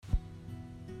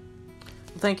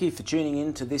Thank you for tuning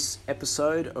in to this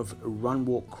episode of Run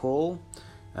Walk Crawl.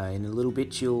 In a little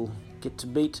bit you'll get to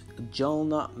meet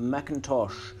Jelna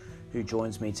McIntosh, who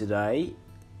joins me today.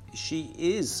 She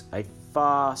is a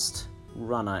fast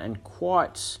runner and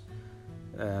quite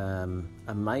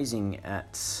amazing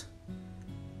at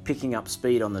picking up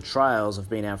speed on the trails. I've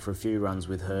been out for a few runs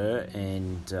with her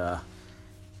and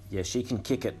she can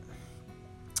kick it,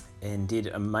 and did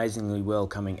amazingly well,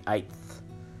 coming 8th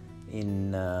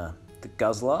in the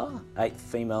Guzzler, 8th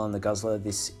female in the Guzzler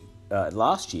this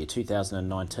last year,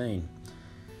 2019.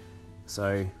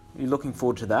 So you're looking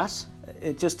forward to that.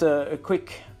 Just a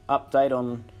quick update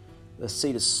on the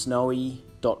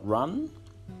cedarsnowy.run.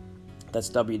 That's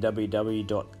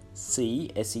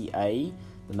www.sea,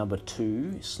 the number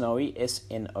 2, snowy,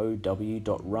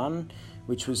 SNOW.run,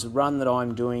 which was a run that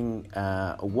I'm doing,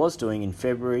 or was doing in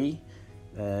February,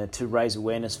 to raise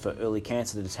awareness for early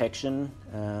cancer detection.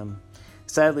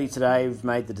 Sadly, today we've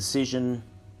made the decision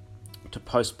to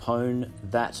postpone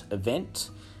that event,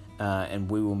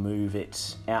 and we will move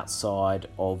it outside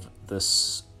of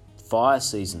this fire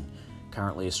season.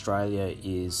 Currently, Australia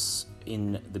is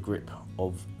in the grip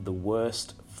of the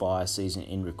worst fire season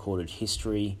in recorded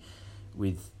history,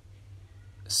 with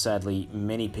sadly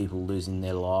many people losing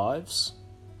their lives.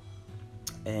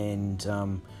 And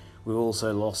we've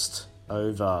also lost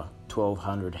over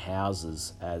 1,200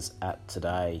 houses as at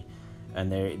today, and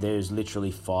there's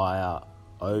literally fire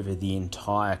over the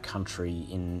entire country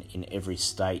in every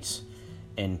state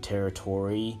and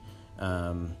territory.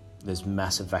 There's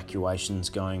mass evacuations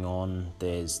going on.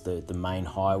 There's the main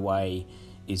highway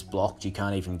is blocked. You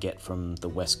can't even get from the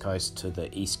west coast to the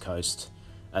east coast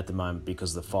at the moment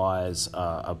because the fires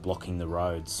are blocking the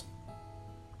roads.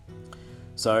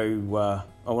 So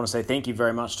I want to say thank you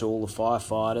very much to all the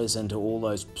firefighters and to all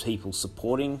those people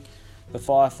supporting the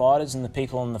firefighters and the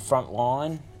people on the front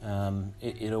line.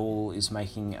 It all is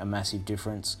making a massive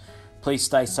difference. Please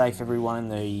stay safe,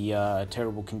 everyone, in the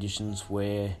terrible conditions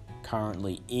we're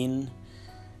currently in.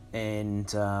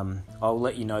 And I'll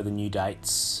let you know the new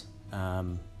dates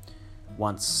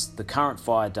once the current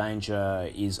fire danger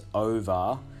is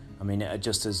over. I mean,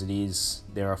 just as it is,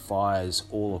 there are fires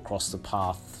all across the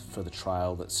path for the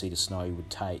trail that Cedar Snowy would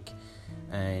take,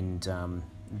 and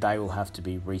they will have to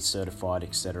be recertified,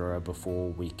 etc., before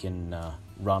we can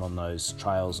run on those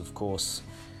trails, of course.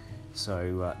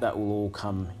 So that will all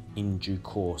come in due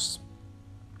course.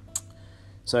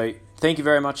 So thank you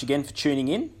very much again for tuning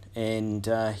in, and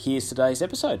here's today's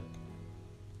episode.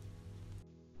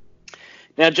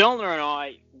 Now, Jelna and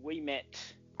I, we met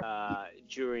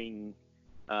during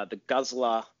the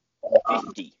Guzzler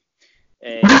 50,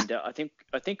 and I think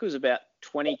it was about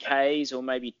 20 Ks or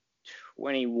maybe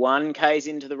 21 Ks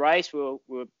into the race. We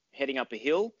were heading up a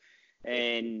hill,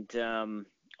 and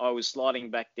I was sliding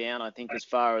back down. I think as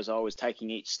far as I was taking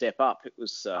each step up, it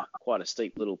was quite a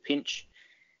steep little pinch.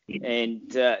 And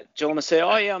Jelna said,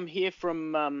 I'm here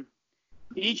from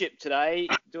Egypt today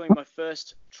doing my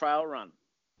first trail run.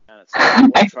 And it's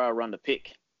a trail run to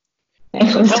pick.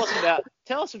 So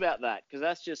tell us about that, because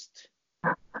that's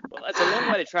a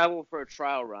long way to travel for a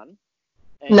trail run.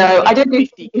 And no, I didn't do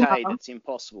 50K. That's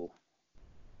impossible.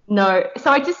 No,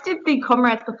 so I just did the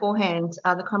Comrades beforehand.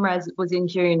 The Comrades was in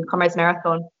June, Comrades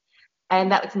Marathon,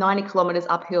 and that was 90 kilometres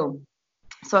uphill.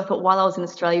 So I thought while I was in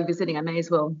Australia visiting, I may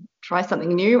as well try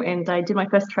something new, and I did my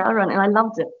first trail run, and I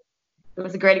loved it. It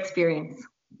was a great experience.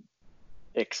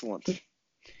 Excellent.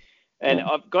 And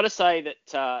I've got to say that,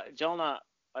 Jelna,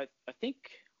 I think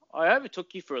I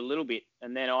overtook you for a little bit,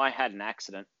 and then I had an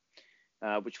accident,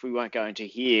 which we won't go into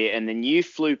here. And then you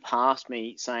flew past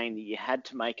me saying that you had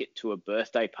to make it to a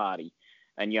birthday party,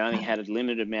 and you only had a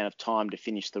limited amount of time to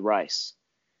finish the race.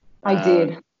 I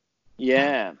did.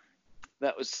 Yeah,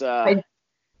 that was.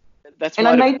 That's.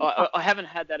 I haven't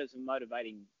had that as a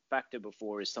motivating factor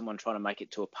before. Is someone trying to make it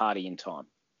to a party in time?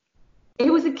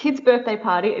 It was a kid's birthday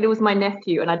party, and it was my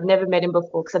nephew, and I'd never met him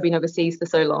before because I've been overseas for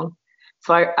so long.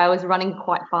 So I was running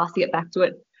quite fast to get back to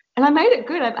it. And I made it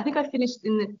good. I think I finished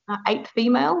in the 8th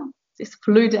female, just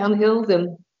flew down the hills,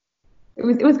 and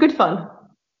it was good fun.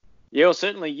 Yeah, well,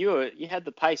 certainly you had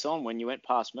the pace on when you went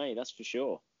past me, that's for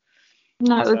sure.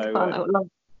 No, it was fun. I loved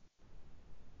it.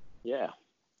 Yeah,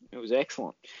 it was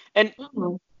excellent. And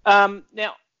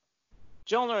now,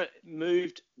 Jelna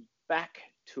moved back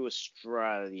to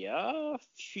Australia a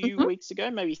few weeks ago,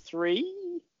 maybe 3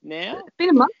 now. It's been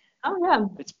a month. Oh, yeah.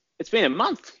 It's been a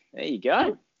month. There you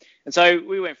go. And so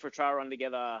we went for a trail run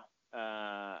together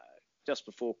just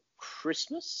before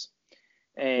Christmas,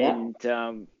 and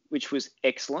which was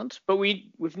excellent. But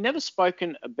we've never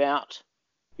spoken about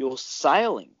your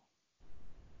sailing.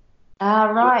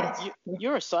 Right.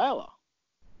 You're a sailor.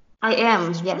 I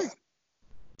am, It's yes.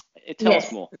 Tell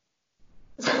us Yes. more.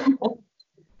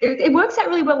 It works out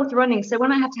really well with running. So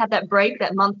when I have to have that break,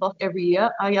 that month off every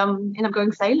year, I end up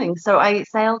going sailing. So I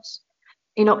sailed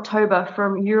in October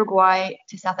from Uruguay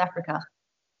to South Africa,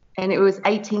 and it was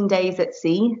 18 days at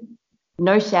sea,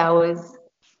 no showers,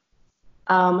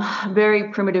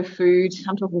 very primitive food.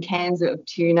 I'm talking cans of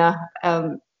tuna.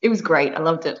 It was great. I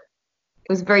loved it. It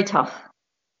was very tough.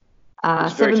 It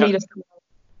was very 7 meters.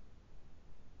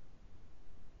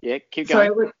 Yeah, keep Sorry,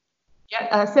 going.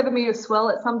 yeah, 7 meters swell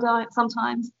at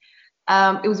sometimes.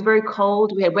 It was very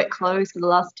cold. We had wet clothes for the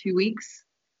last 2 weeks.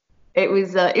 It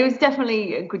was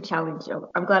definitely a good challenge.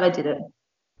 I'm glad I did it.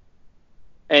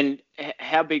 And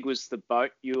how big was the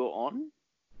boat you were on?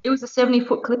 It was a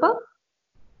 70-foot clipper.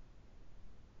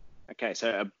 Okay, so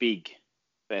a big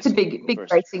It's a vessel.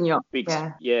 big racing yacht. Big,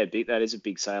 Yeah. big. That is a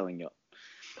big sailing yacht.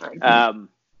 Right.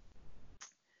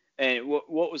 And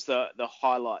what was the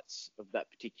highlights of that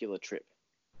particular trip?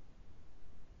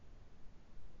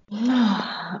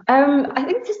 I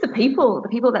think it's just the people. The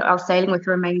people that I was sailing with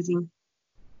were amazing.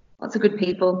 Lots of good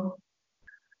people.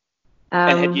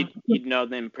 And had you'd known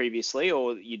them previously,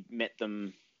 or you'd met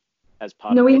them as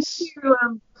part No, of we had this?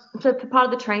 to, for part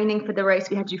of the training for the race,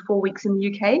 we had to do 4 weeks in the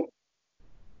UK.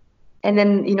 And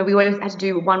then, we always had to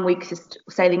do 1 week just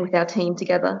sailing with our team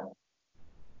together.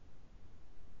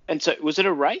 And so, was it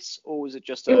a race, or was it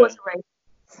just It was a race.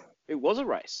 It was a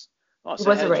race. Oh, It so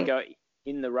was how a did you race. go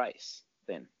in the race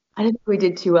then? I don't think we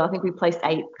did too well. I think we placed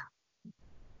 8th.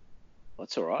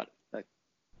 That's all right. Like,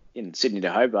 in Sydney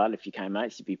to Hobart, if you came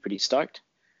 8th, you'd be pretty stoked.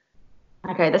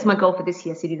 Okay, that's my goal for this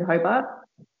year, Sydney to Hobart.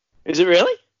 Is it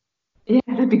really? Yeah,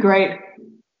 that'd be great.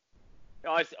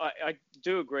 I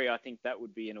do agree. I think that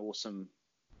would be an awesome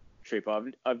trip.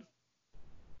 I've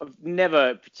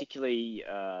never particularly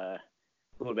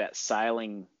thought about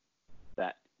sailing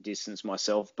that distance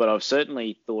myself, but I've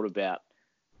certainly thought about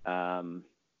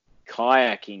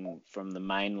kayaking from the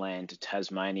mainland to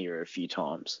Tasmania a few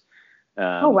times.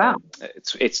 Oh wow!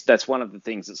 That's one of the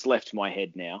things that's left my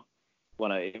head now.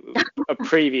 A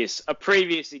previous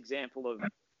example of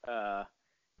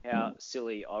how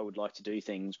silly I would like to do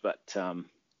things, but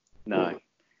no,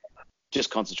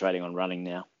 just concentrating on running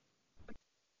now.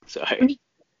 So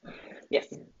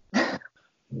yes,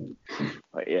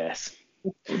 yes.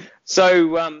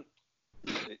 So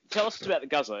tell us about the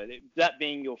Guzzler. That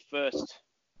being your first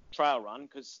trail run,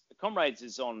 because the Comrades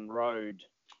is on road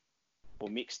or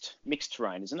mixed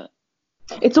terrain, isn't it?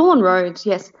 It's all on roads,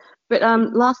 yes. But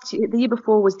the year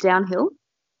before was downhill,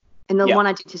 and the one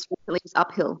I did just recently was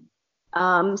uphill.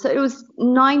 So it was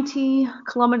 90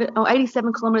 kilometers or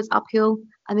 87 kilometers uphill.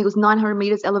 I think it was 900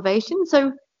 meters elevation.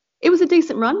 So it was a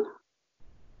decent run.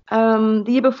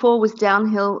 The year before was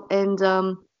downhill, and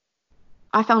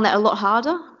I found that a lot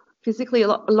harder, physically a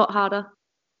lot harder.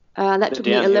 That took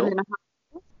me 11 and a half.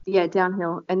 Yeah,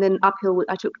 downhill. And then uphill,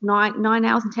 I took 9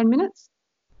 hours and 10 minutes.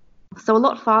 So a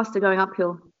lot faster going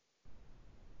uphill,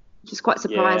 which is quite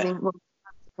surprising. Yeah. Well,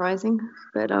 surprising,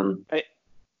 but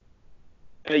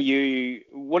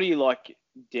what do you like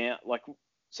down? Like,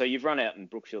 so you've run out in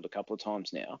Brookfield a couple of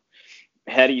times now.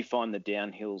 How do you find the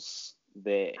downhills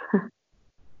there?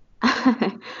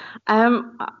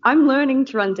 I'm learning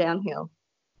to run downhill.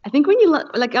 I think when you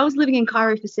I was living in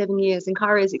Cairo for 7 years, and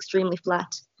Cairo is extremely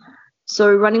flat.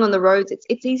 So running on the roads,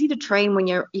 it's easy to train when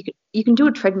you can do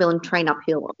a treadmill and train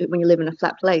uphill when you live in a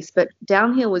flat place, but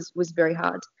downhill was very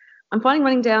hard. I'm finding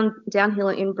running downhill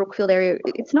in Brookfield area,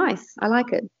 it's nice. I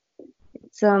like it.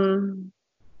 It's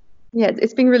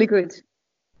it's been really good.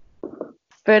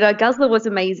 But Guzzler was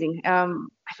amazing. I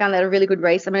found that a really good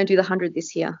race. I'm going to do the 100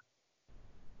 this year.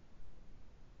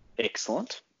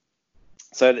 Excellent.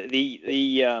 So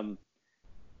the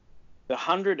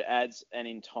 100 adds an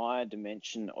entire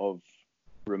dimension of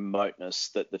remoteness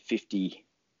that the 50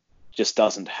 just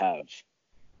doesn't have.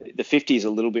 The 50 is a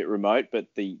little bit remote, but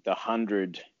the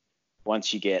 100,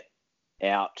 once you get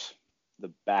out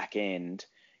the back end,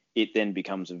 it then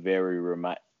becomes a very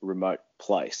remote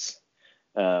place.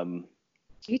 Are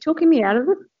you talking me out of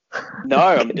it? No,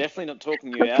 I'm definitely not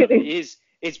talking you out of it.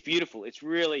 It's beautiful. It's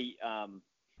really,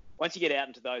 once you get out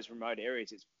into those remote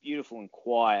areas, it's beautiful and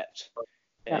quiet.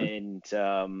 Yeah.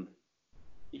 And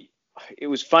it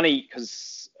was funny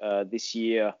because this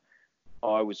year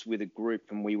I was with a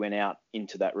group and we went out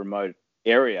into that remote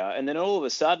area, and then all of a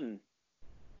sudden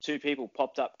 2 people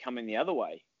popped up coming the other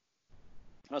way.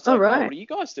 And I was like, right. Oh, what are you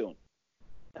guys doing?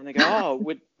 And they go,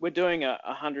 oh, we're doing a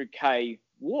 100K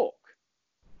walk.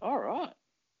 All right.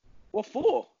 What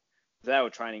for? They were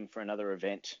training for another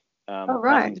event,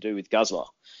 nothing to do with Guzzler.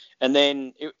 And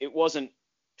then it wasn't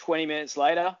 20 minutes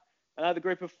later, another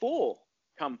group of 4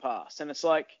 come past, and it's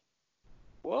like,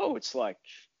 whoa, it's like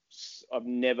I've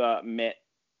never met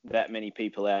that many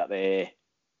people out there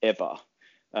ever.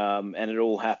 And it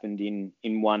all happened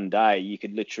in one day. You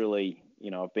could literally,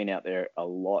 I've been out there a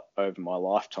lot over my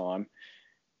lifetime,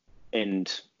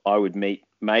 and I would meet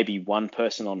maybe one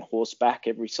person on horseback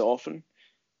every so often,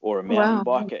 or a mountain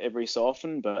biker every so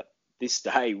often. But this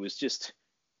day was just,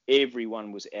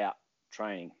 everyone was out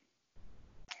training.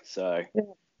 So,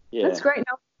 yeah. That's great.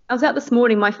 I was out this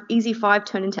morning. My Easy 5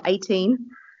 turned into 18,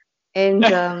 and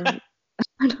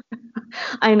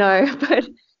I know, but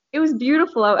it was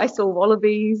beautiful. I saw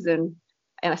wallabies and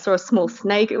I saw a small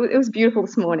snake. It was beautiful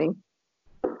this morning.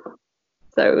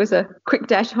 So it was a quick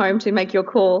dash home to make your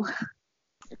call.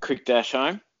 A quick dash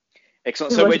home.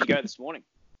 Excellent. So where'd you go this morning?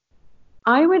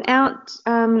 I went out,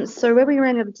 so where we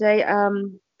ran the other day,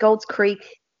 Golds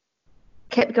Creek,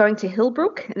 kept going to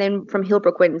Hillbrook, and then from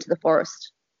Hillbrook went into the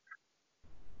forest.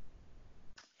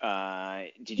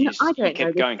 Did you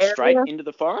kept going straight into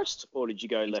the forest, or did you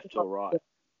go left or right?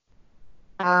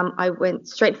 I went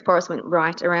straight to the forest, went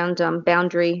right around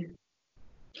Boundary.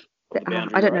 Boundary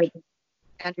I don't Road. know,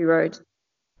 Boundary Road.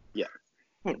 Yeah.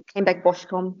 And came back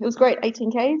Boschcombe. It was great, 18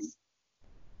 Ks. It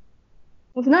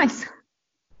was nice.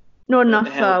 Not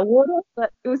enough water,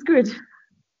 but it was good.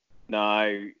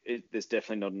 No, there's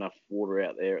definitely not enough water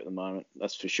out there at the moment.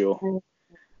 That's for sure.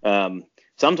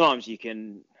 Sometimes you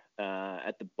can,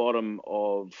 at the bottom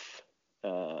of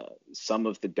some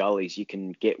of the gullies, you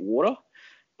can get water.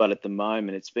 But at the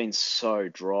moment, it's been so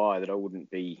dry that I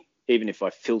wouldn't be, even if I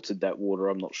filtered that water,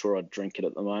 I'm not sure I'd drink it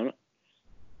at the moment.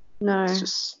 No. It's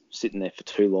just sitting there for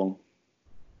too long.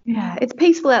 Yeah, it's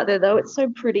peaceful out there, though. It's so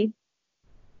pretty.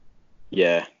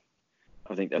 Yeah.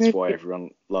 I think that's why everyone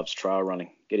loves trail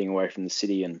running, getting away from the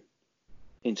city and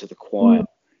into the quiet.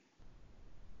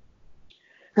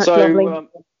 That's so, lovely.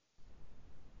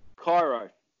 Cairo,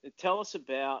 tell us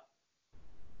about,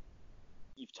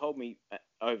 you've told me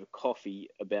over coffee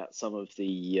about some of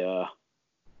the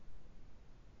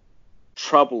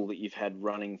trouble that you've had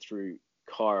running through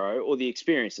Cairo, or the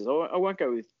experiences. I won't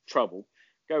go with trouble,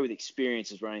 go with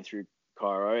experiences running through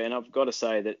Cairo. And I've got to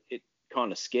say that it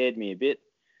kind of scared me a bit.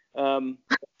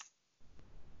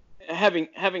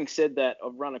 Having said that,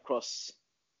 I've run across,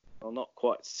 well, not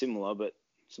quite similar, but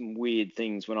some weird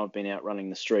things when I've been out running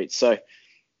the streets. So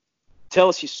tell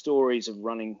us your stories of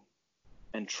running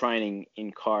and training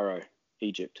in Cairo,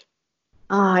 Egypt.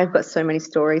 Oh, I've got so many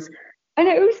stories. I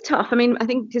know it was tough. I mean, I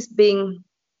think just being,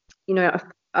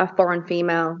 a foreign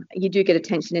female, you do get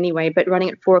attention anyway, but running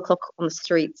at 4 o'clock on the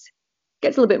streets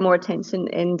gets a little bit more attention.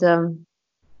 And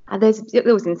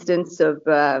there was incidents of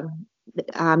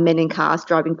men in cars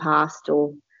driving past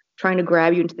or trying to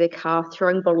grab you into their car,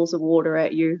 throwing bottles of water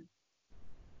at you.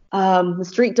 The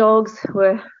street dogs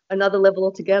were another level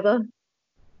altogether.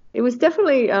 It was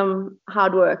definitely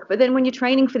hard work. But then when you're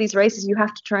training for these races, you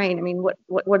have to train. I mean, what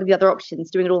are the other options?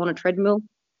 Doing it all on a treadmill.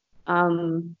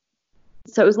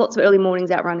 So it was lots of early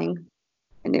mornings out running.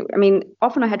 And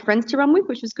often I had friends to run with,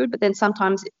 which was good. But then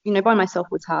sometimes, by myself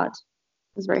was hard.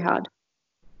 It was very hard.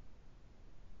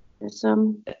 But,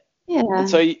 yeah. And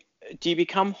so do you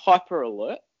become hyper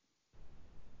alert?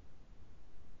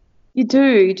 You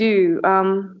do.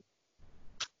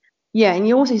 Yeah, and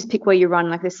you also just pick where you run.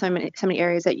 Like there's so many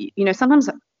areas that sometimes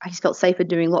I just felt safer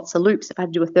doing lots of loops. If I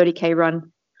had to do a 30K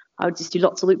run, I would just do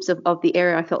lots of loops of the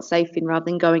area I felt safe in rather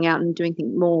than going out and doing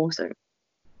things more. So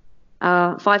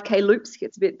 5K loops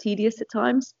gets a bit tedious at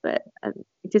times, but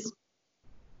you just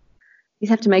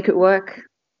have to make it work.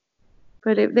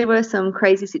 But there were some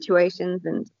crazy situations,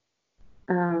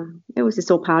 and it was just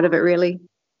all part of it, really.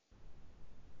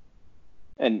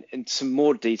 And some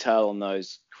more detail on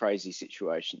those crazy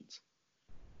situations.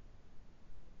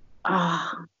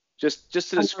 Just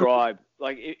to describe,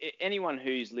 like anyone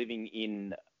who's living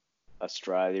in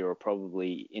Australia or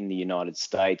probably in the United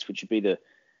States, which would be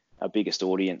our biggest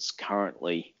audience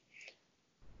currently,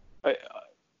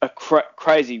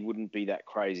 crazy wouldn't be that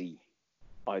crazy,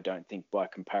 I don't think, by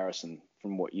comparison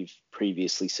from what you've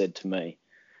previously said to me.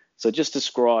 So just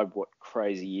describe what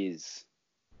crazy is.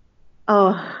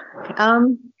 There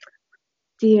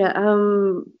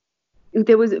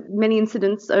was many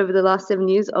incidents over the last 7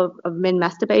 years of men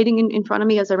masturbating in front of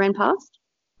me as I ran past.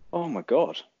 Oh my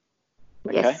God.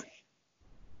 Okay. Yes.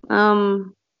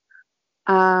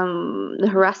 The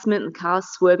harassment and cars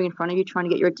swerving in front of you, trying to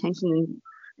get your attention and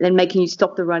then making you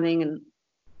stop the running, and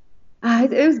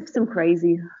it was some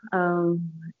crazy.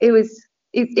 It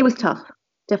was tough,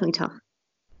 definitely tough.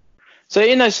 So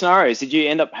in those scenarios, did you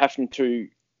end up having to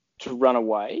run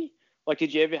away? Like,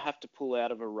 did you ever have to pull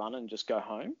out of a run and just go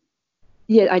home?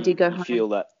 Yeah, I did go home. Feel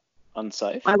that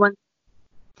unsafe?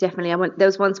 definitely. There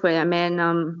was once where a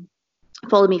man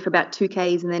followed me for about 2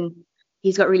 Ks, and then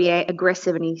he's got really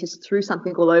aggressive, and he just threw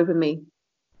something all over me.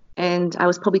 And I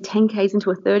was probably 10 Ks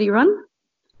into a 30 run.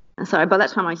 And so by that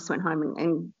time, I just went home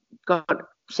and got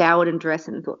showered and dressed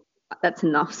and thought, that's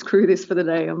enough. Screw this for the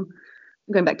day. I'm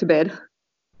going back to bed.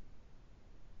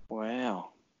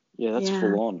 Wow. Yeah, that's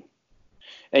full on.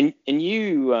 And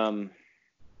you, I'm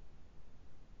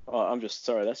just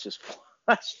sorry.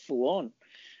 That's full on.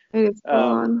 It is full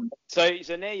on. So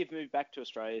now you've moved back to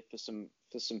Australia for some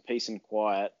peace and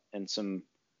quiet and some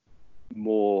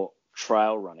more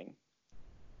trail running.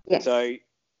 Yes. So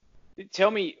tell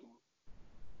me,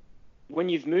 when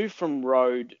you've moved from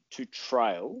road to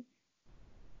trail,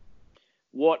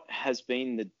 what has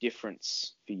been the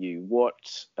difference for you? What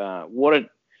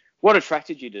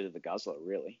attracted you to the Guzzler,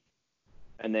 really?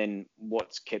 And then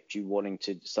what's kept you wanting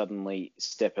to suddenly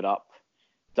step it up,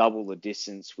 double the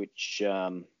distance, which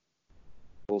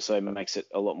also makes it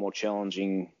a lot more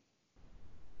challenging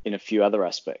in a few other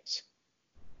aspects?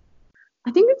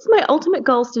 I think it's my ultimate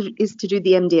goal is to do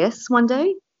the MDS one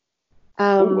day.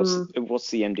 What's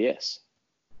the MDS?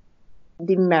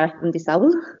 The Marathon des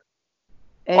Sables.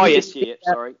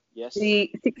 Sorry. Yes.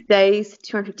 The 6 days,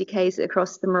 250 Ks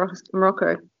across the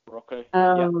Morocco.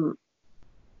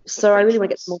 So I really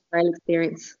want to get some more trail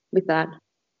experience with that.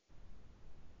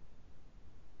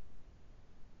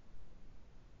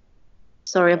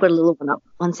 Sorry, I've got a little one up.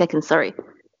 1 second, sorry.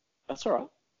 That's all right.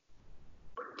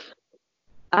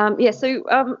 So I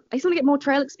just want to get more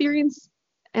trail experience,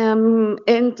 and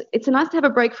it's nice to have a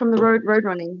break from the road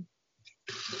running.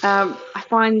 I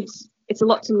find it's a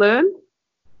lot to learn.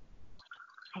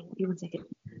 Hang on 1 second.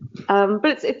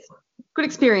 But it's good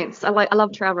experience. I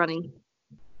love trail running.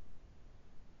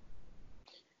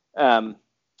 And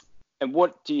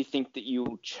what do you think that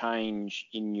you'll change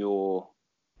in your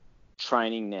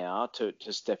training now to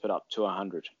step it up to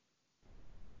 100?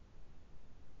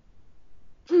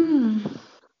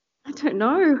 I don't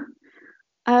know.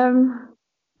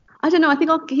 I don't know. I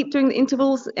think I'll keep doing the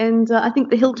intervals, and I think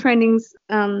the hill training's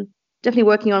definitely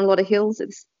working on a lot of hills.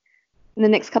 It's in the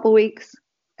next couple of weeks.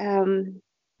 I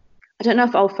don't know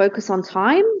if I'll focus on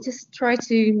time. Just try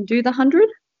to do the 100.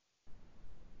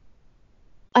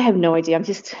 I have no idea. I'm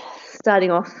just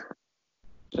starting off.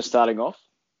 Just starting off?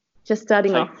 Just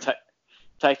starting off.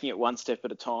 Taking it one step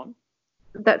at a time?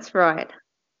 That's right.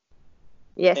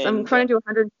 Yes, I'm trying to do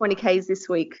 120 Ks this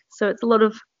week. So it's a lot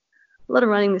of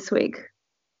running this week.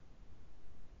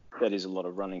 That is a lot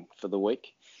of running for the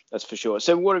week. That's for sure.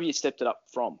 So what have you stepped it up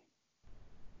from?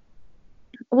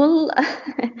 Well,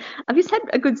 I've just had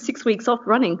a good 6 weeks off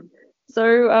running.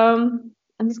 So I'm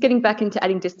just getting back into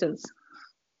adding distance.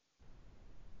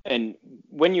 And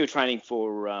when you were training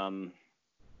for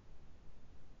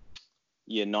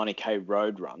your 90K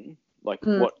road run,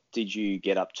 what did you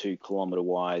get up to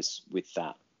kilometre-wise with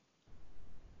that?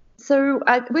 So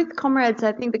with comrades,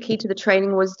 I think the key to the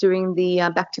training was doing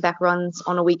the back-to-back runs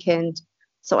on a weekend.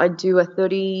 So I do a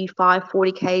 35,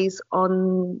 40 Ks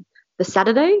on the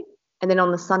Saturday, and then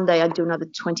on the Sunday I do another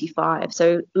 25.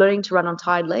 So learning to run on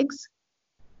tired legs.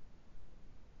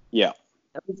 Yeah.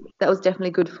 That was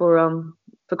definitely good for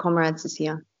comrades this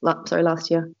year. Last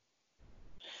year.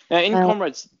 Now in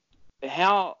comrades,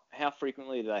 how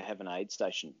frequently do they have an aid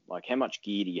station? Like how much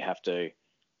gear do you have to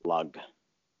lug?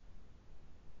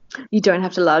 You don't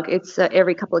have to lug. It's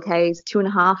every couple of Ks,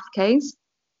 2.5 Ks.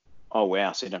 Oh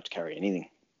wow! So you don't have to carry anything.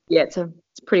 Yeah, it's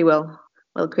pretty well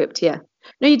equipped. Yeah.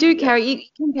 No, you do carry. You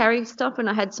can carry stuff, and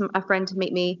I had a friend to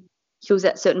meet me. She was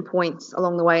at certain points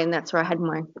along the way, and that's where I had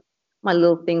my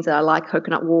little things that I like: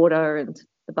 coconut water and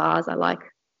the bars I like.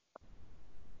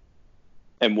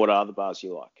 And what are the bars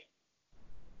you like?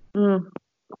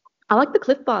 I like the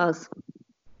Cliff bars.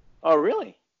 Oh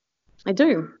really? I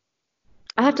do.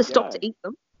 I have to stop to eat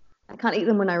them. I can't eat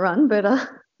them when I run, but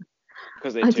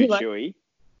because they're too chewy.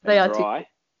 They are dry. too.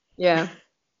 Yeah,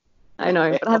 I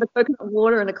know. But I have a coconut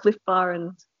water and a Cliff bar,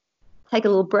 and take a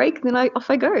little break, then off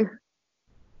I go.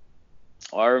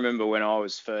 I remember when I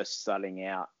was first starting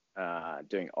out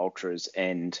doing ultras,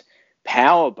 and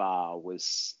Power Bar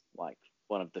was like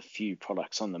one of the few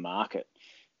products on the market,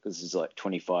 because this is like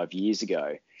 25 years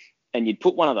ago, and you'd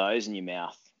put one of those in your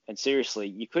mouth, and seriously,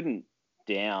 you couldn't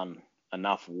down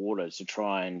enough water to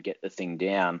try and get the thing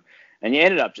down, and you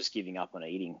ended up just giving up on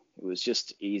eating. It was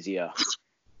just easier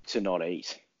to not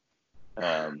eat.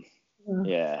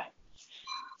 Yeah,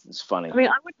 it's funny. I mean,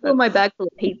 I would fill my bag full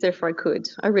of pizza if I could.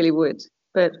 I really would.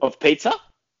 But of pizza?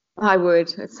 I would.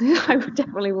 I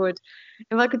definitely would.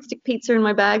 If I could stick pizza in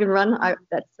my bag and run,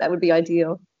 that would be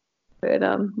ideal. But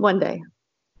one day.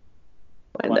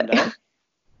 One day.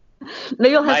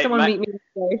 Maybe I'll have someone meet me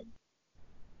today.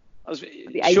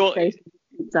 Sure,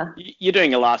 you're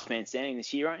doing a last man standing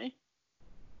this year, aren't you?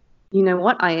 You know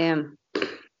what? I am.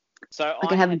 So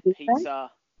I had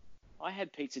pizza. I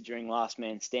had pizza during last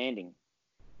man standing.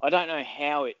 I don't know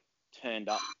how it turned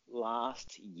up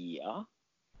last year,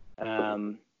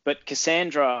 but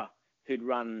Cassandra, who'd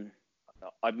run,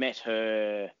 I met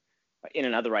her in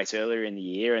another race earlier in the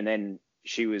year, and then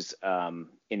she was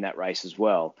in that race as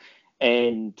well.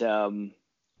 And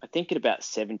I think at about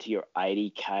 70 or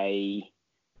 80K,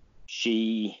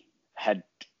 she had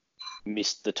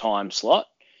missed the time slot.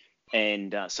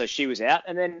 And so she was out.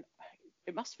 And then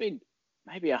it must have been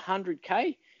maybe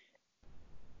 100K.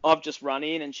 I've just run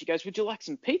in and she goes, "Would you like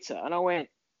some pizza?" And I went,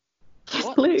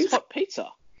 "What? Please. It's hot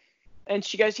pizza." And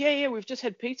she goes, yeah, we've just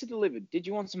had pizza delivered. Did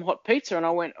you want some hot pizza? And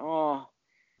I went, "Oh,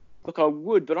 look, I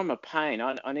would, but I'm a pain.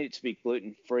 I need it to be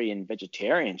gluten-free and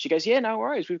vegetarian." She goes, "Yeah, no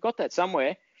worries. We've got that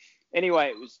somewhere." Anyway,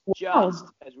 it was just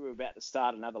as we were about to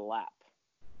start another lap.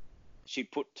 She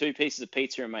put 2 pieces of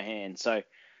pizza in my hand. So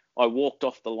I walked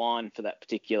off the line for that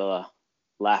particular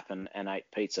lap and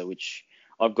ate pizza, which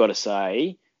I've got to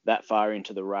say, that far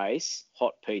into the race,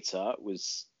 hot pizza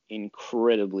was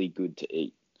incredibly good to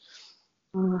eat.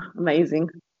 Oh, amazing.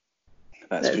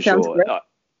 That's for sure. Great.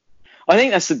 I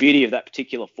think that's the beauty of that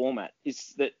particular format,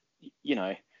 is that, you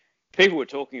know, people were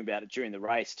talking about it during the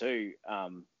race too,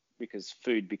 because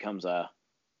food becomes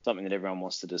something that everyone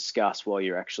wants to discuss while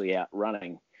you're actually out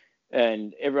running.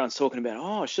 And everyone's talking about,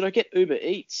 "Oh, should I get Uber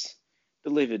Eats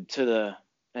delivered to the,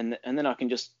 and then I can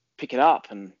just pick it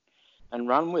up and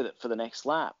run with it for the next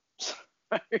lap." So,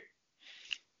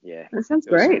 yeah, that sounds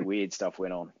great. Some weird stuff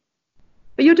went on.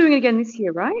 But you're doing it again this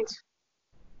year, right?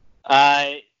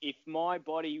 If my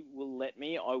body will let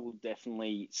me, I will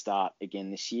definitely start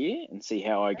again this year and see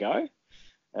how I go.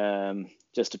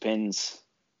 Just depends.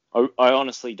 I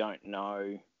honestly don't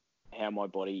know how my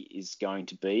body is going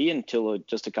to be until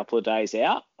just a couple of days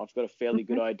out. I've got a fairly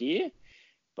good idea,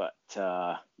 but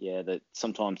that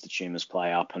sometimes the tumours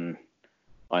play up, and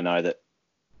I know that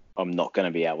I'm not going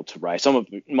to be able to race. I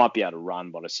might be able to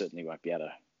run, but I certainly won't be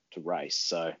able to race.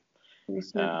 So,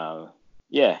 so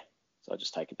I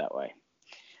just take it that way.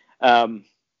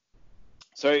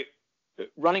 So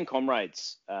running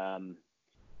comrades,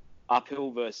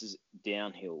 uphill versus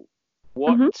downhill.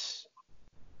 What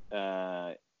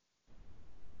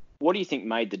do you think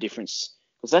made the difference?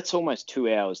 Because that's almost 2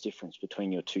 hours difference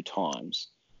between your two times.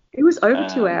 It was over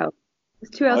 2 hours. It was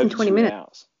 2 hours and 20 minutes.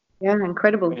 Hours. Yeah,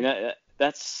 incredible. I mean,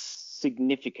 that's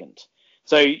significant.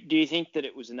 So do you think that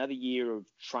it was another year of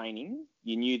training?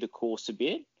 You knew the course a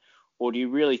bit? Or do you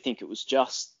really think it was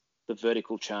just the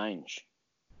vertical change?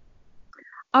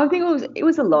 I think it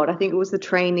was a lot. I think it was the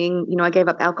training. You know, I gave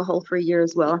up alcohol for a year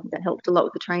as well. I think that helped a lot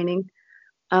with the training.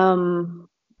 I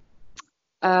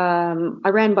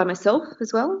ran by myself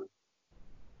as well.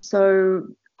 So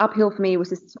uphill for me was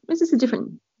just a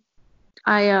different.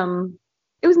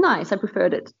 It was nice. I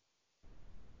preferred it.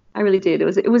 I really did. It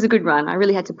was a good run. I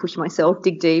really had to push myself,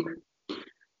 dig deep,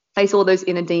 face all those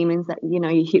inner demons that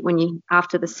you hit when you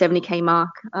after the 70K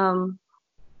mark.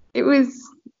 It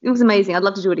was amazing. I'd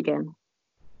love to do it again.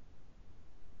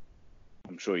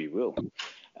 I'm sure you will.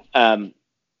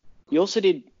 You also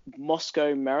did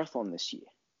Moscow Marathon this year.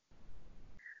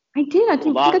 I did. I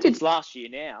think I did. It's last year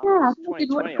now. Yeah, it's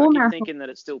 2020. I keep thinking that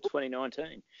it's still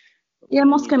 2019. Yeah,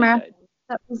 Moscow Marathon.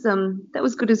 That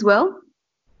was good as well.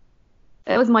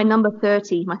 That was my number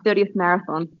 30, my 30th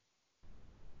marathon.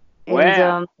 And,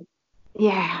 wow.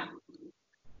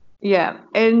 Yeah.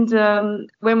 And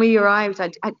when we arrived,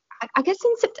 I guess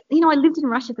I lived in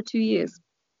Russia for 2 years,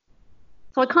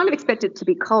 so I kind of expected it to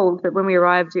be cold. But when we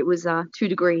arrived, it was 2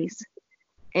 degrees.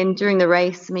 And during the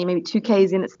race, I mean, maybe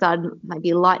 2Ks in, it started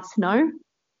maybe light snow.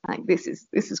 Like this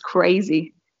is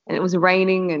crazy. And it was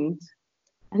raining, and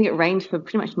I think it rained for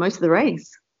pretty much most of the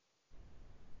race.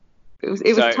 It was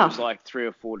tough. It was like 3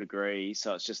 or 4 degrees,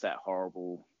 so it's just that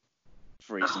horrible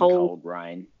freezing cold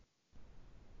rain.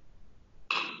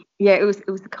 Yeah, it was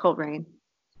the cold rain.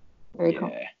 Very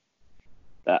cold.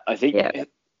 I think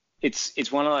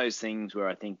it's one of those things where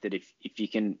I think that if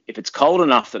it's cold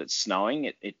enough that it's snowing,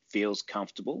 it feels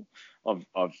comfortable.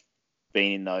 I've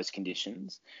been in those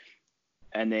conditions.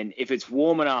 And then if it's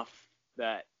warm enough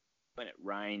that when it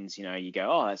rains, you go,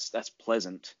 "Oh, that's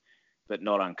pleasant," but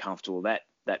not uncomfortable. That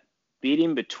bit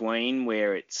in between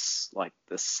where it's like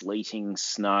the sleeting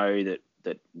snow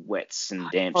that wets and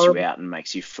damps you out and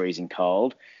makes you freezing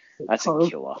cold, that's a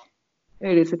killer.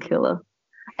 It is a killer.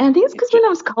 And I think it's because when I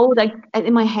was cold,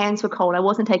 and my hands were cold, I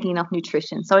wasn't taking enough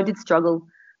nutrition. So I did struggle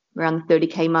around the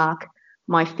 30K mark.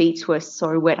 my feet were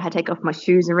so wet. I had to take off my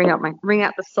shoes and wring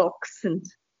out the socks, and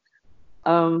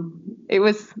it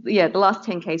was, the last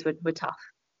 10Ks were tough.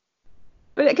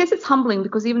 But I guess it's humbling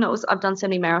because even though I've done so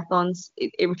many marathons,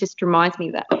 it just reminds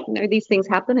me that, these things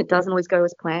happen. It doesn't always go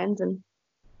as planned, and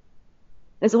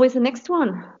there's always the next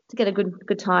one to get a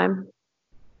good time.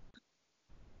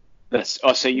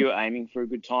 So you were aiming for a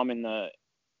good time in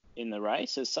the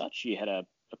race as such? You had a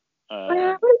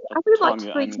I would have liked time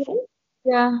you were aiming 3:10. for?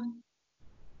 Yeah,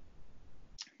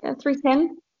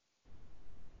 3:10.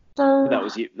 So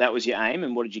that was your aim,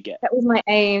 and what did you get? that was my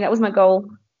aim. That was my goal.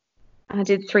 I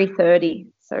did 3:30.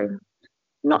 So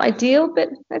not ideal, but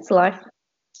that's life.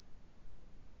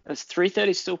 That's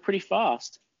 3:30 still pretty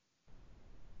fast.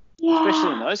 Yeah.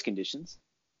 Especially in those conditions.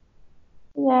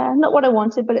 Yeah, not what I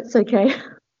wanted, but it's okay.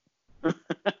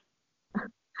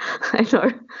 I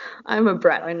know. I'm a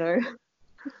brat, I know.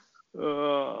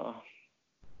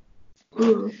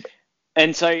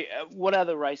 And so what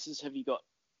other races have you got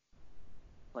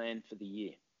planned for the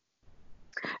year?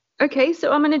 Okay,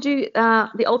 so I'm going to do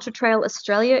the Ultra Trail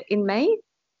Australia in May,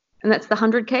 and that's the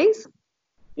 100Ks.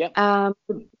 Yep.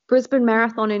 Brisbane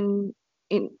Marathon in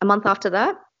a month after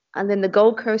that, and then the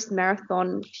Gold Coast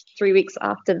Marathon 3 weeks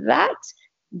after that,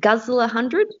 Guzzler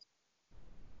 100,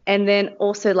 and then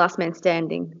also Last Man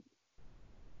Standing.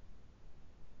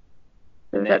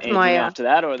 So that's my after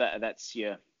that, or that's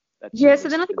your. Yeah, so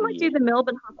then I think I might do the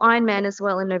Melbourne Half Ironman as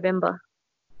well in November.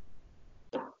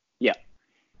 Yeah.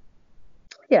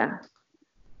 Yeah.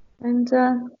 And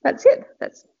that's it.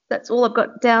 That's all I've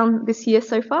got down this year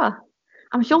so far.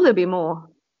 I'm sure there'll be more.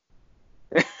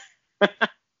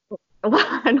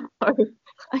 I know.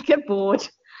 I get bored.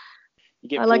 You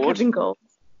get bored? Like having goals.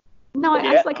 No,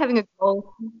 I just like having a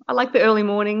goal. I like the early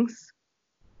mornings.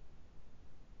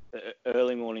 The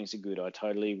early mornings are good. I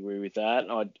totally agree with that.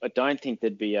 I don't think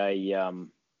there'd be an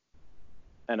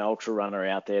ultra runner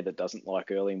out there that doesn't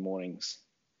like early mornings.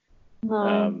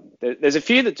 No. There's a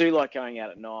few that do like going out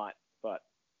at night, but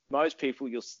most people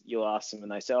you'll ask them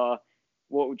and they say, "Oh,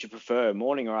 what would you prefer,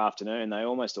 morning or afternoon?" They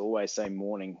almost always say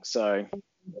morning. So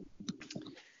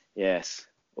yes,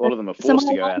 a lot of them are forced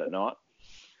to go out at night.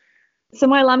 So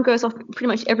my alarm goes off pretty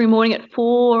much every morning at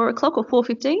 4 o'clock or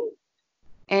 4:15,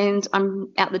 and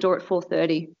I'm out the door at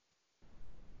 4:30.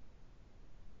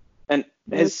 And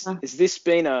has this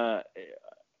been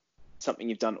something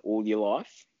you've done all your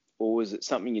life, or was it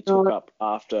something you took up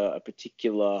after a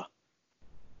particular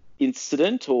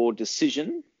incident or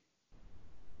decision?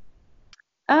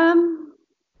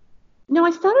 No,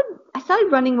 I started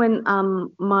running when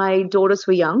my daughters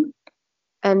were young,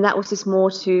 and that was just more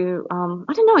to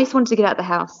I don't know, I just wanted to get out of the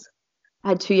house. I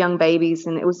had 2 young babies,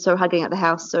 and it was so hard getting out of the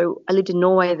house. So I lived in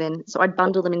Norway then, so I'd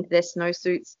bundle them into their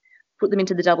snowsuits, put them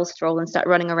into the double stroller, and start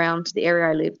running around the area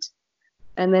I lived.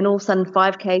 And then all of a sudden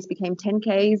 5Ks became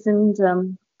 10Ks,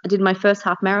 and I did my first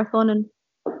half marathon,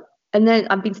 and then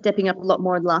I've been stepping up a lot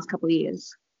more in the last couple of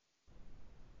years.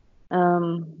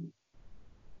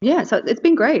 Yeah, so it's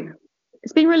been great.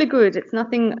 It's been really good. It's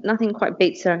nothing quite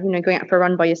beats going out for a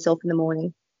run by yourself in the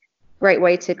morning. Great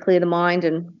way to clear the mind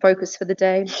and focus for the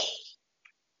day.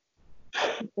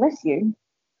 Bless you.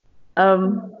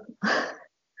 So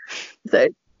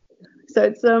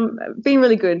it's been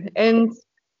really good. And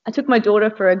I took my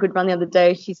daughter for a good run the other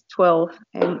day. She's 12,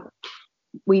 and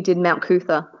we did Mount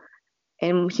Cootha,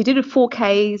 and she did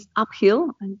 4Ks uphill,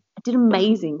 and it did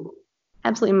amazing,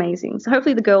 absolutely amazing. So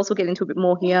hopefully the girls will get into a bit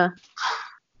more here.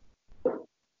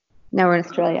 Now we're in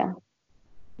Australia.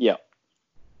 Yeah.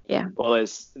 Yeah. Well,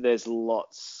 there's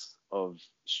lots of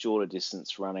shorter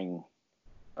distance running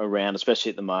around, especially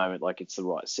at the moment. Like, it's the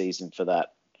right season for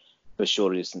that, for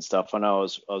shorter distance stuff. I know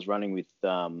I was running with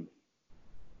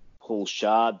Paul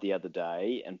Shard the other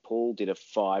day, and Paul did a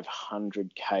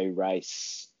 500K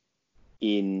race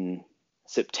in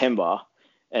September,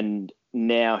 and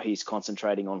now he's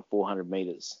concentrating on 400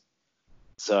 meters.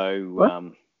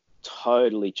 So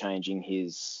totally changing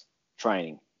his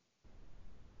training.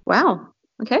 Wow.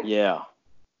 Okay. Yeah.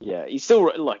 He still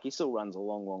runs a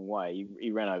long way.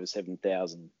 He ran over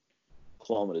 7,000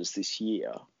 kilometers this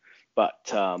year,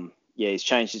 but he's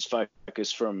changed his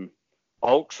focus from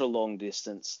ultra long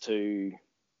distance to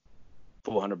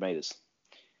 400 meters.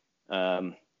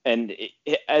 And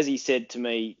as he said to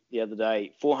me the other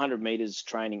day, 400 meters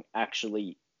training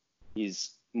actually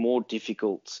is more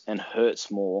difficult and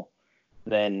hurts more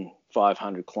than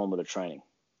 500 kilometer training.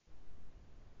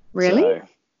 Really? So,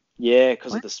 yeah,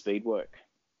 because of the speed work.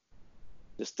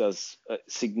 Just does a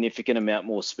significant amount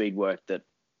more speed work that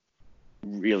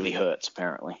really hurts,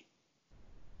 apparently.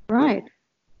 Right.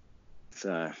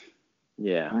 So,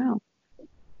 yeah. Wow.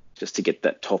 Just to get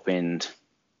that top end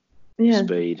Yeah.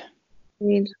 speed.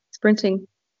 Sprinting.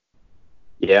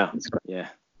 Yeah. That's great. Yeah.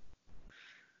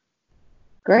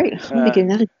 Great. I'll be giving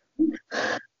that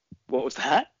What was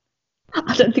that?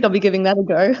 I don't think I'll be giving that a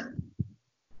go.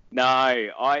 No,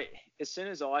 as soon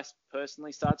as I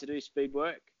personally start to do speed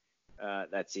work,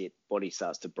 that's it. Body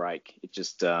starts to break. It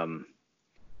just,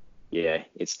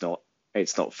 it's not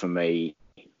for me.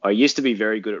 I used to be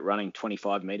very good at running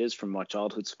 25 meters from my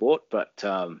childhood sport, but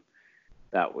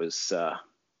that was,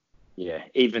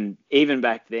 even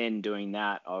back then doing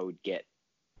that, I would get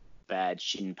bad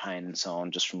shin pain and so on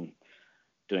just from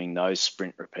doing those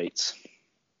sprint repeats.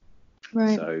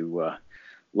 Right. So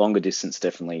longer distance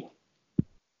definitely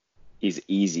is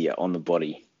easier on the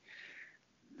body.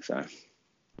 So,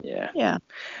 yeah. Yeah.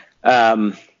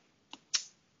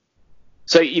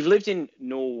 So you've lived in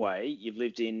Norway, you've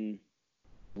lived in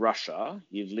Russia,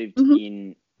 you've lived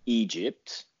in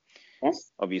Egypt.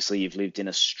 Yes. Obviously, you've lived in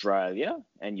Australia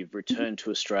and you've returned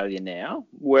to Australia now.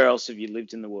 Where else have you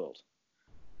lived in the world?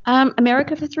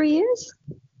 America for 3 years.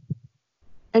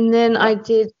 And then I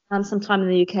did some time in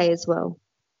the UK as well.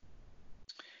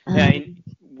 Now,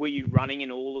 were you running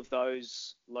in all of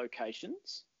those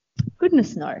locations?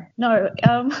 Goodness, no.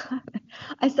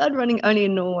 I started running only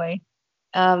in Norway.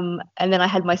 And then I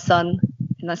had my son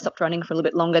and I stopped running for a little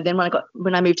bit longer. Then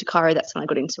when I moved to Cairo, that's when I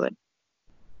got into it.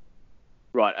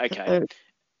 Right, okay.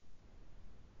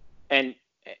 And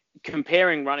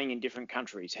comparing running in different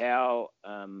countries, how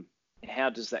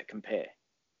does that compare?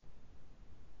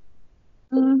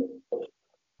 Running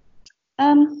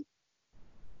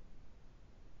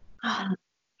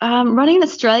in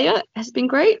Australia has been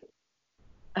great.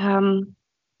 Running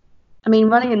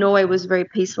in Norway was very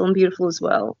peaceful and beautiful as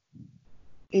well.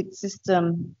 It's just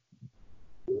how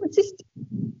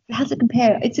does it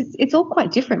compare? It's all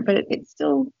quite different, but it's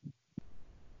still,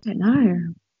 I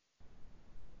don't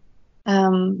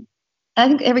know. I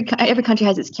think every country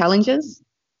has its challenges.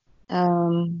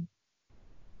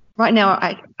 Right now,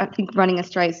 I think running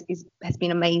Australia has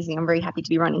been amazing. I'm very happy to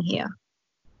be running here.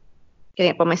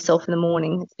 Getting up by myself in the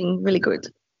morning, it's been really good.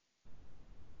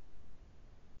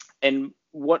 And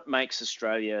what makes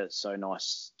Australia so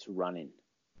nice to run in?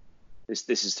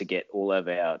 This is to get all of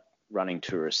our running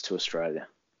tourists to Australia.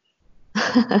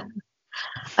 There's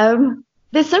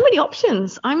so many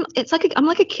options. I'm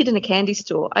like a kid in a candy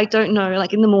store. I don't know.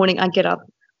 Like in the morning, I get up,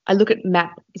 I look at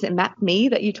Map. Is it Map Me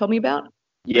that you told me about?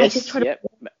 Yes.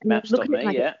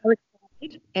 Maps.me. Yeah.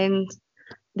 And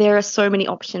there are so many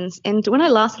options. And when I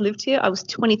last lived here, I was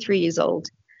 23 years old,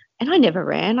 and I never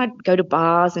ran. I'd go to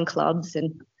bars and clubs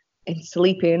and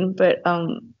sleep in. But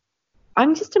I'm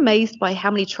just amazed by how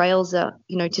many trails are,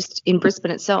 just in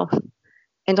Brisbane itself.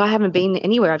 And I haven't been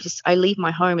anywhere. I leave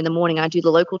my home in the morning. I do the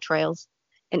local trails,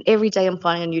 and every day I'm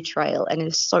finding a new trail, and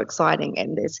it's so exciting.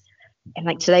 And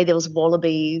like today there was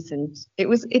wallabies, and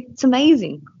it's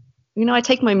amazing. I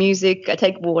take my music, I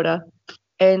take water,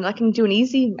 and I can do an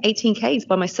easy 18 Ks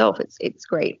by myself. It's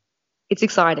great. It's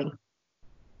exciting.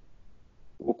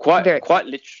 Well, quite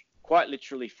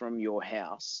literally from your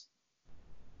house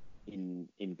in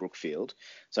Brookfield.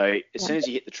 So as soon as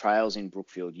you hit the trails in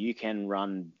Brookfield, you can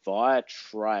run via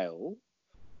trail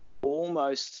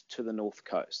almost to the north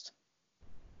coast.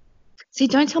 See,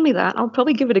 don't tell me that. I'll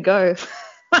probably give it a go.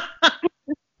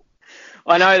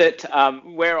 I know that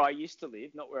where I used to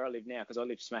live, not where I live now, because I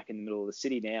live smack in the middle of the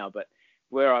city now, but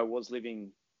where I was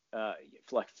living for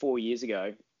like 4 years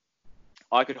ago,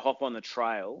 I could hop on the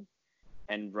trail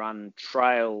and run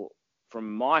trail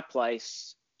from my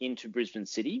place into Brisbane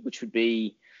City, which would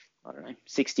be,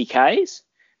 60 Ks.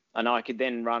 And I could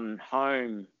then run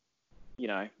home,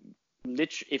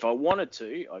 literally, if I wanted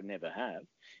to, I never have.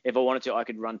 If I wanted to, I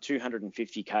could run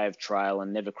 250 K of trail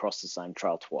and never cross the same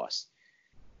trail twice.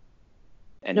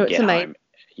 And get home,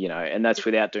 and that's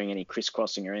without doing any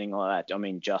crisscrossing or anything like that. I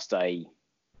mean, just a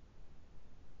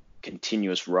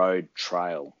continuous road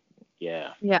trail.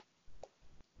 Yeah. Yeah.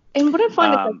 And what I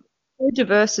find is so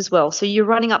diverse as well. So you're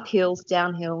running up hills,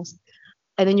 down hills,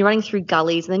 and then you're running through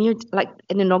gullies, and then you're like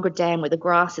in the Noggara Dam where the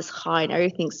grass is high and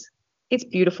it's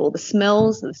beautiful. The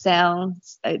smells, the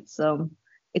sounds, it's I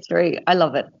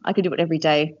love it. I could do it every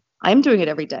day. I am doing it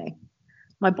every day.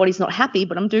 My body's not happy,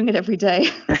 but I'm doing it every day.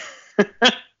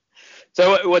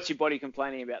 So what's your body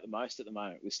complaining about the most at the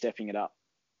moment with stepping it up?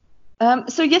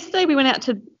 So yesterday we went out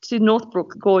to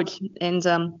Northbrook Gorge, and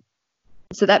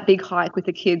so that big hike with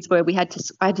the kids where I had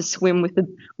to swim with the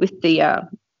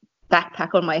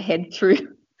backpack on my head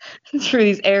through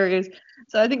these areas.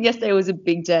 So I think yesterday was a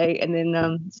big day, and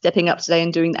then stepping up today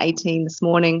and doing the 18 this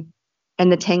morning,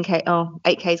 and the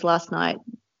 8Ks last night.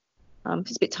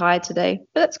 Just a bit tired today,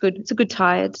 but that's good. It's a good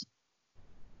tired.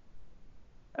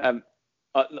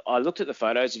 I looked at the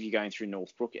photos of you going through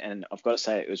Northbrook, and I've got to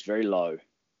say it was very low.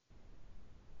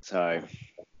 So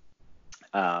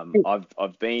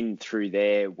I've been through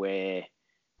there where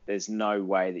there's no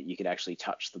way that you could actually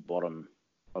touch the bottom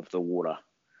of the water.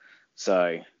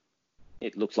 So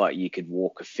it looked like you could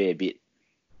walk a fair bit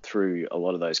through a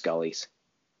lot of those gullies.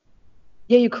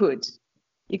 Yeah, you could.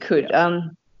 Yeah.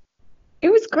 It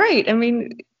was great. I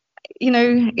mean,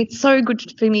 it's so good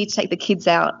for me to take the kids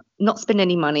out, not spend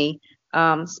any money,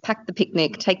 just pack the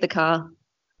picnic, take the car,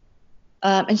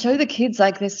 and show the kids,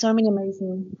 like, there's so many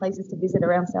amazing places to visit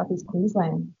around Southeast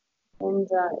Queensland. And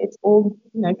it's all,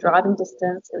 driving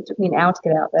distance. It took me an hour to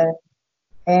get out there.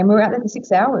 And we were out there for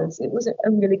 6 hours. It was a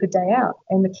really good day out.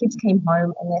 And the kids came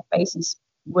home and their faces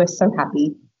were so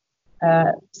happy.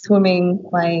 Swimming,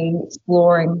 playing,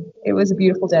 exploring. It was a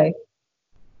beautiful day.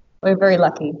 We're very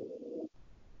lucky.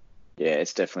 Yeah,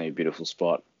 it's definitely a beautiful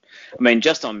spot. I mean,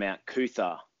 just on Mount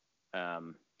Cootha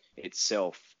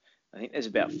itself, I think there's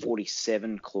about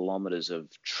 47 kilometres of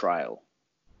trail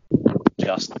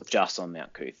just on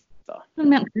Mount Cootha. On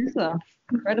Mount Cootha.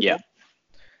 Incredible.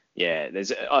 Yeah.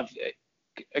 There's a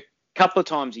couple of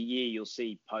times a year you'll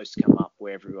see posts come up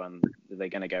where they're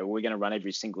going to go, we're going to run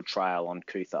every single trail on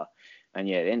Cootha. And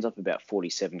yeah, it ends up about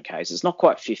 47 k's. It's not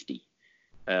quite 50.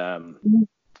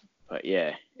 But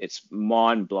yeah, it's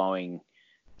mind-blowing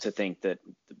to think that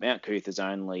Mount Cootha is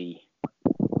only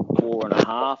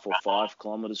 4.5 or 5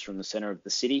 kilometres from the centre of the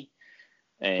city,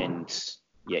 and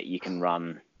yeah, you can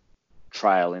run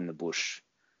trail in the bush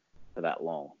for that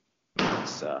long.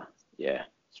 It's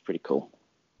it's pretty cool.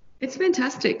 It's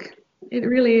fantastic. It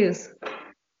really is.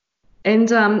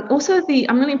 And also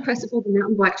I'm really impressed with all the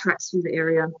mountain bike tracks through the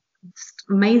area. It's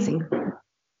amazing.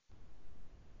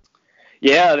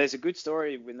 Yeah, there's a good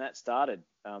story when that started.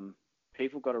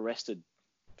 People got arrested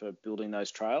for building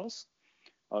those trails.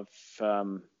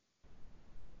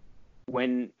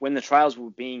 When the trails were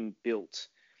being built,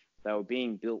 they were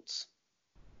being built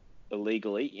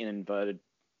illegally, in inverted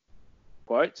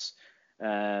quotes,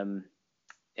 and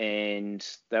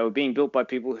they were being built by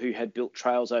people who had built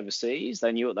trails overseas.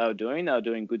 They knew what they were doing. They were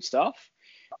doing good stuff.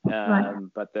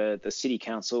 But the city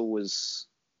council was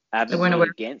adamantly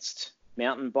against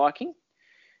mountain biking.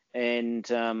 And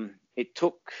it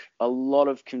took a lot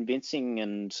of convincing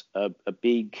and a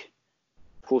big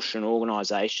push and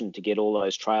organisation to get all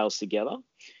those trails together.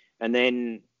 And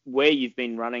then where you've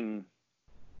been running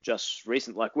just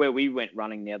recent, like where we went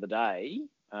running the other day,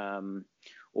 or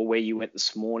where you went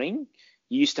this morning,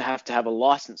 you used to have a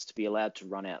licence to be allowed to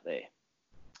run out there.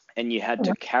 And you had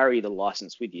to carry the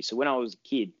licence with you. So when I was a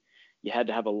kid, you had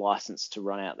to have a licence to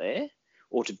run out there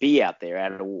or to be out there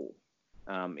at all.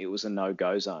 It was a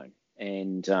no-go zone.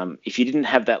 And if you didn't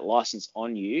have that license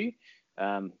on you,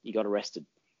 you got arrested.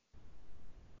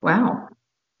 Wow.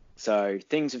 So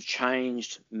things have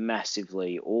changed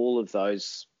massively. All of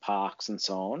those parks and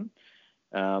so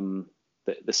on.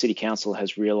 The city council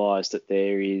has realised that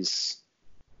there is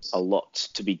a lot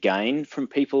to be gained from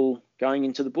people going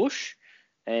into the bush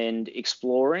and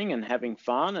exploring and having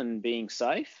fun and being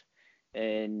safe.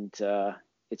 And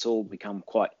it's all become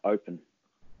quite open.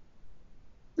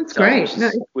 That's great.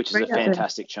 Which is a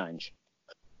fantastic change.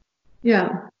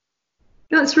 Yeah.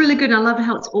 No, it's really good. I love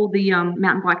how it's all the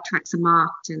mountain bike tracks are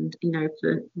marked, and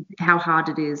for how hard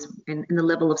it is and the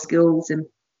level of skills. And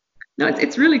no,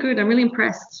 it's really good. I'm really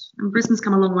impressed. And Brisbane's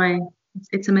come a long way.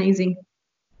 It's amazing.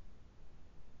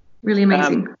 Really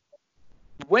amazing.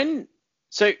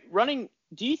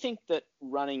 Do you think that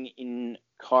running in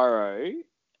Cairo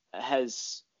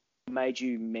has made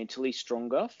you mentally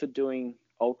stronger for doing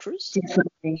ultras?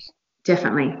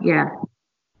 Definitely. Yeah.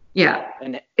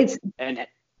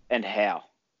 And how?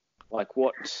 Like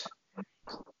what?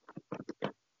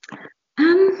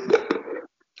 I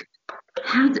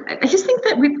just think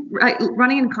that with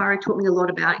running in Cairo taught me a lot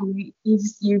about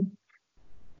you.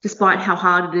 Despite how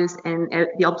hard it is and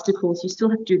the obstacles, you still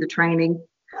have to do the training.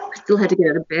 I still had to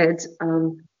get out of bed.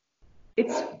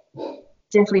 It's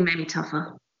definitely made me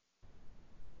tougher.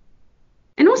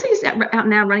 And also just out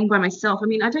now running by myself. I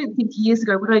mean, I don't think years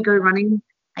ago would I go running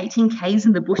 18 Ks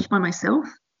in the bush by myself.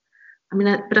 I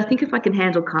mean, but I think if I can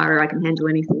handle Cairo, I can handle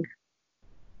anything.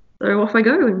 So off I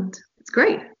go, and it's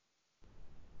great.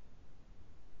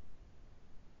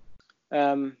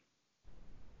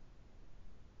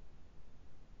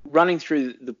 Running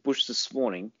through the bush this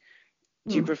morning,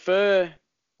 do you prefer,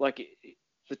 like,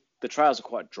 the trails are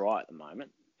quite dry at the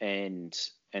moment and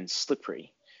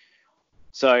slippery.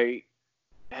 So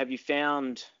have you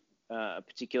found a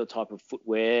particular type of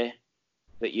footwear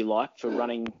that you like for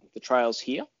running the trails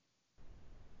here?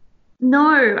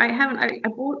 No, I haven't. I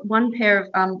bought one pair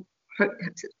of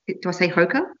do I say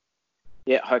Hoka?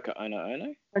 Yeah, Hoka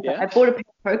Ono. Okay. Yeah. I bought a pair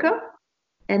of Hoka,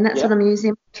 and that's Yep. what I'm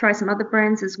using. Try some other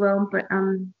brands as well, but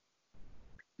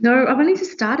no, I've only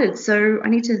just started, so I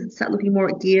need to start looking more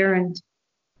at gear and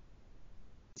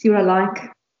see what I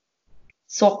like.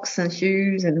 Socks and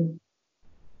shoes and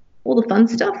all the fun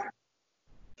stuff.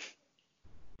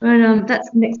 And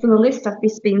that's next on the list. I've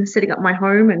just been setting up my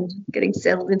home and getting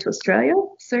settled into Australia.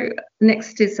 So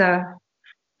next is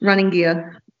running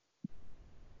gear.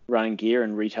 Running gear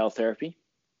and retail therapy.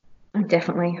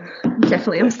 Definitely.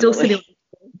 I'm still sitting.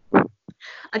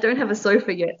 I don't have a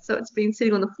sofa yet, so it's been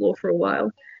sitting on the floor for a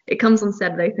while. It comes on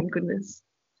Saturday, thank goodness.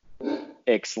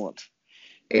 Excellent.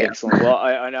 Yeah. Excellent. Well,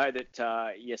 I know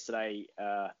that yesterday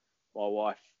my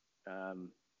wife,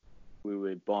 we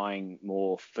were buying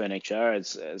more furniture,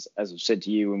 as I've said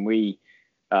to you, when we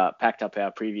packed up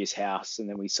our previous house and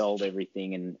then we sold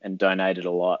everything and donated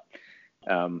a lot.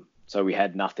 So we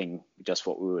had nothing, just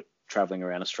what we were traveling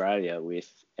around Australia with.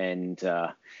 And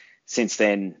since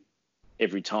then,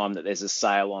 every time that there's a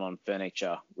sale on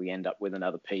furniture, we end up with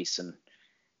another piece. And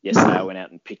yesterday I went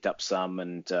out and picked up some,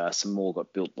 and some more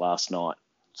got built last night.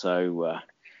 So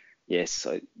yes,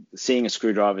 seeing a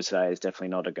screwdriver today is definitely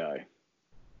not a go.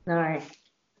 No,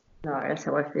 that's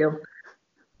how I feel.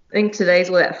 I think today's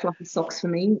all that fluffy socks for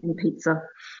me and pizza.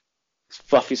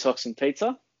 Fluffy socks and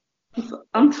pizza?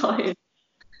 I'm tired.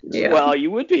 Yeah. Well,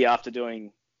 you would be after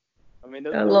doing. I mean,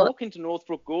 the walk into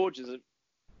Northbrook Gorge is.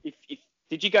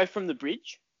 Did you go from the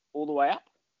bridge all the way up?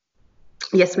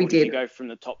 Yes, we did. Did you go from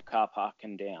the top car park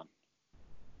and down?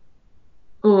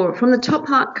 Or from the top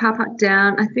car park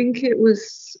down, I think it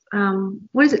was,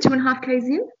 what is it, 2.5 k's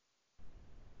in?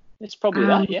 It's probably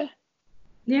that, yeah.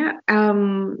 Yeah,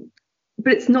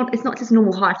 but it's not just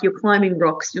normal hike. You're climbing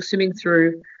rocks, you're swimming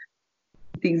through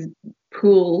these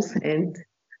pools, and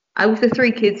with the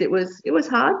 3 kids, it was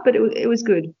hard, but it was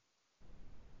good.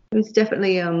 It was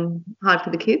definitely hard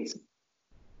for the kids.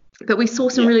 But we saw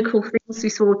some really cool things. We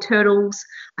saw turtles.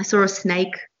 I saw a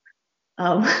snake.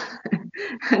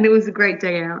 And it was a great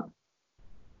day out.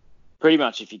 Pretty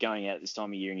much, if you're going out this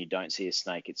time of year and you don't see a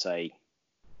snake, it's a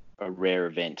rare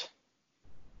event.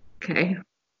 Okay.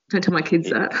 Don't tell my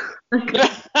kids that.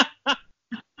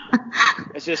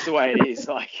 It's just the way it is.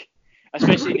 Like,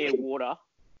 especially near water.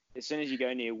 As soon as you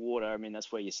go near water, I mean,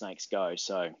 that's where your snakes go.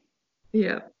 So.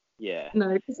 Yeah. Yeah.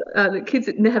 No, the kids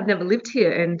have never lived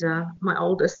here, and my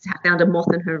oldest found a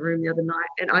moth in her room the other night,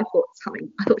 and I thought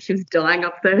she was dying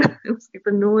up there. It was like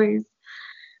the noise.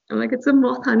 I'm like, it's a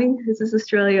moth, honey. This is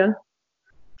Australia.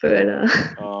 But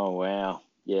oh wow,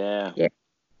 yeah.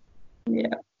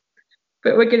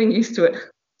 But we're getting used to it.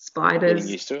 Spiders.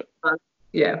 Getting used to it.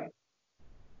 Yeah.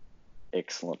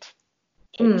 Excellent.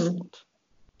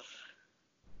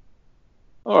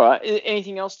 All right.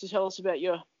 Anything else to tell us about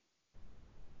your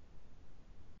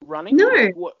running? No.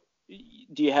 What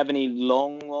do you have any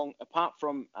long apart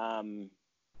from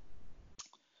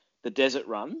the desert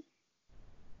run?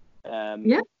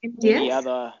 Any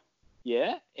other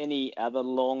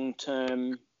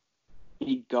long-term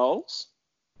big goals?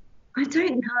 I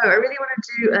don't know. I really want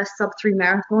to do a sub-3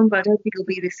 marathon, but I don't think it'll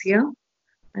be this year.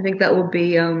 I think that will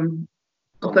be I'll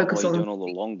focus on doing all the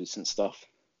long distance stuff.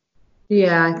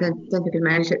 Yeah, I don't think I can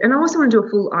manage it. And I also want to do a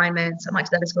full Ironman, so I might do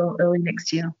that as well early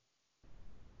next year.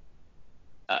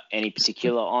 Any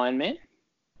particular Ironman?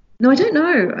 No, I don't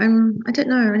know. I don't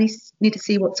know. I need to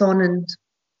see what's on and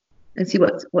see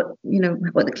what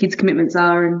the kids' commitments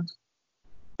are,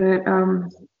 but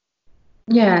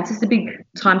it's just a big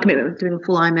time commitment with doing a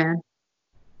full Ironman.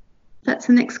 That's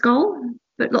the next goal,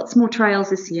 but lots more trails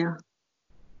this year.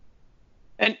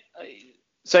 And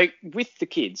so with the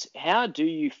kids, how do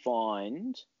you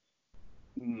find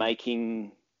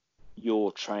making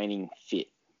your training fit?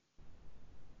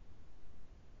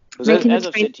 Because as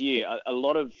I've said to you, a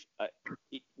lot of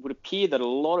it would appear that a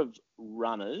lot of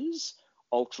runners,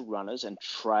 ultra runners and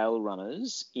trail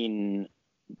runners in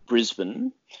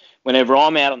Brisbane, whenever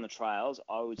I'm out on the trails,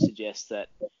 I would suggest that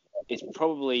it's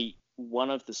probably one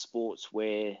of the sports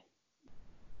where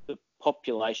the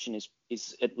population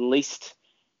is at least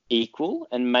equal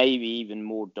and maybe even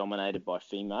more dominated by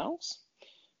females,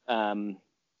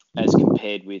 as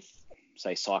compared with,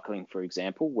 say, cycling, for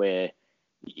example, where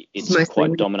it's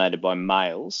quite dominated by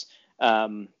males.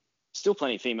 Still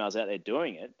plenty of females out there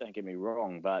doing it, don't get me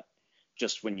wrong, but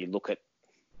just when you look at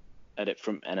it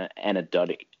from an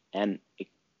anecdotal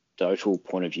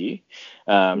point of view,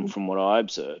 from what I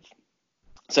observe.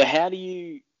 So how are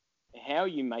you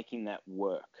making that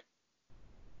work?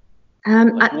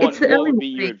 What would be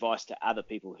your advice to other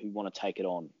people who want to take it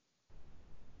on?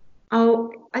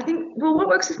 I think, what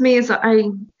works with me is I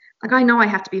like I know I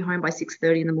have to be home by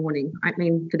 6:30 in the morning. I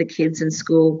mean, for the kids in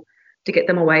school to get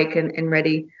them awake and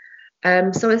ready.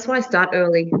 So that's why I start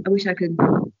early. I wish I could.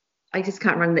 I just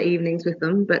can't run the evenings with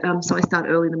them, but so I start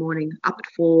early in the morning, up at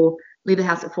 4, leave the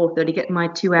house at 4:30, get my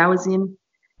 2 hours in,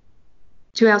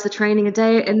 2 hours of training a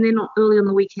day, and then early on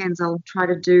the weekends I'll try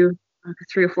to do like a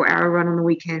 3 or 4 hour run on the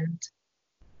weekend,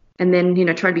 and then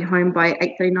try to be home by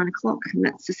 8:30, 9 o'clock, and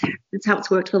that's how it's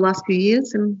worked for the last few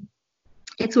years, and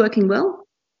it's working well.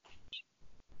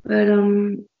 But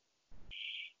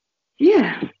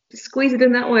yeah, just squeeze it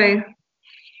in that way.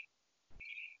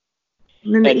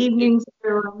 And then the evenings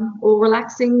are all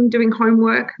relaxing, doing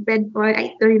homework, bed by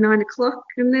 8:30, 9 o'clock,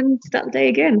 and then start the day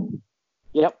again.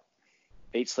 Yep.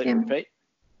 Eat, sleep, repeat.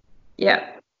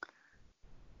 Yeah.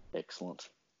 Excellent.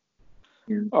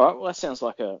 Yeah. All right. Well, that sounds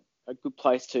like a good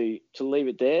place to leave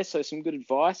it there. So some good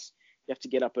advice. You have to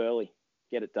get up early,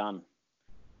 get it done.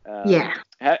 Yeah.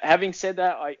 Having said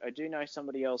that, I do know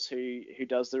somebody else who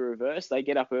does the reverse. They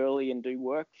get up early and do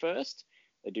work first.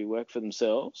 They do work for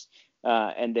themselves.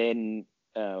 And then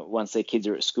once their kids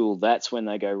are at school, that's when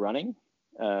they go running,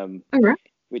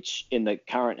 which in the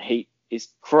current heat is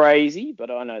crazy,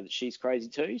 but I know that she's crazy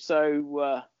too.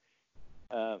 So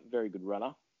very good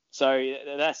runner. So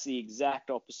that's the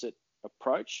exact opposite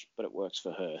approach, but it works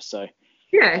for her. So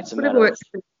yeah, it's whatever works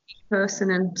for each person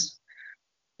and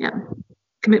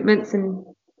commitments and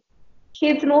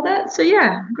kids and all that. So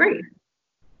yeah, great.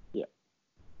 Yeah,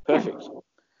 perfect.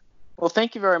 Well,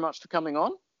 thank you very much for coming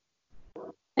on.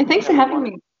 And thanks for having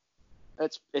me.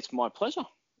 It's my pleasure.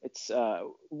 It's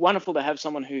wonderful to have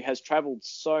someone who has travelled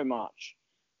so much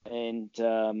and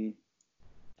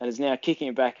is now kicking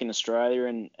it back in Australia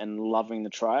and loving the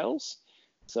trails.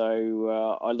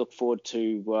 So I look forward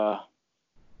to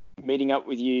meeting up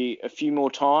with you a few more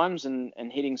times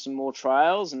and hitting some more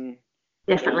trails and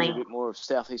definitely a bit more of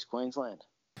Southeast Queensland.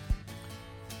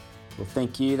 Well,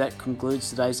 thank you. That concludes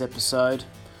today's episode.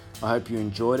 I hope you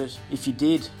enjoyed it. If you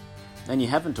did, and you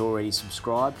haven't already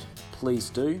subscribed,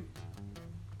 please do.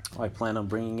 I plan on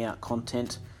bringing out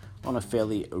content on a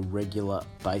fairly regular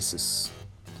basis.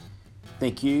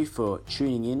 Thank you for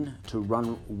tuning in to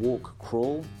Run, Walk,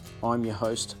 Crawl. I'm your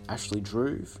host, Ashley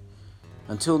Druve.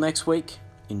 Until next week,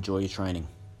 enjoy your training.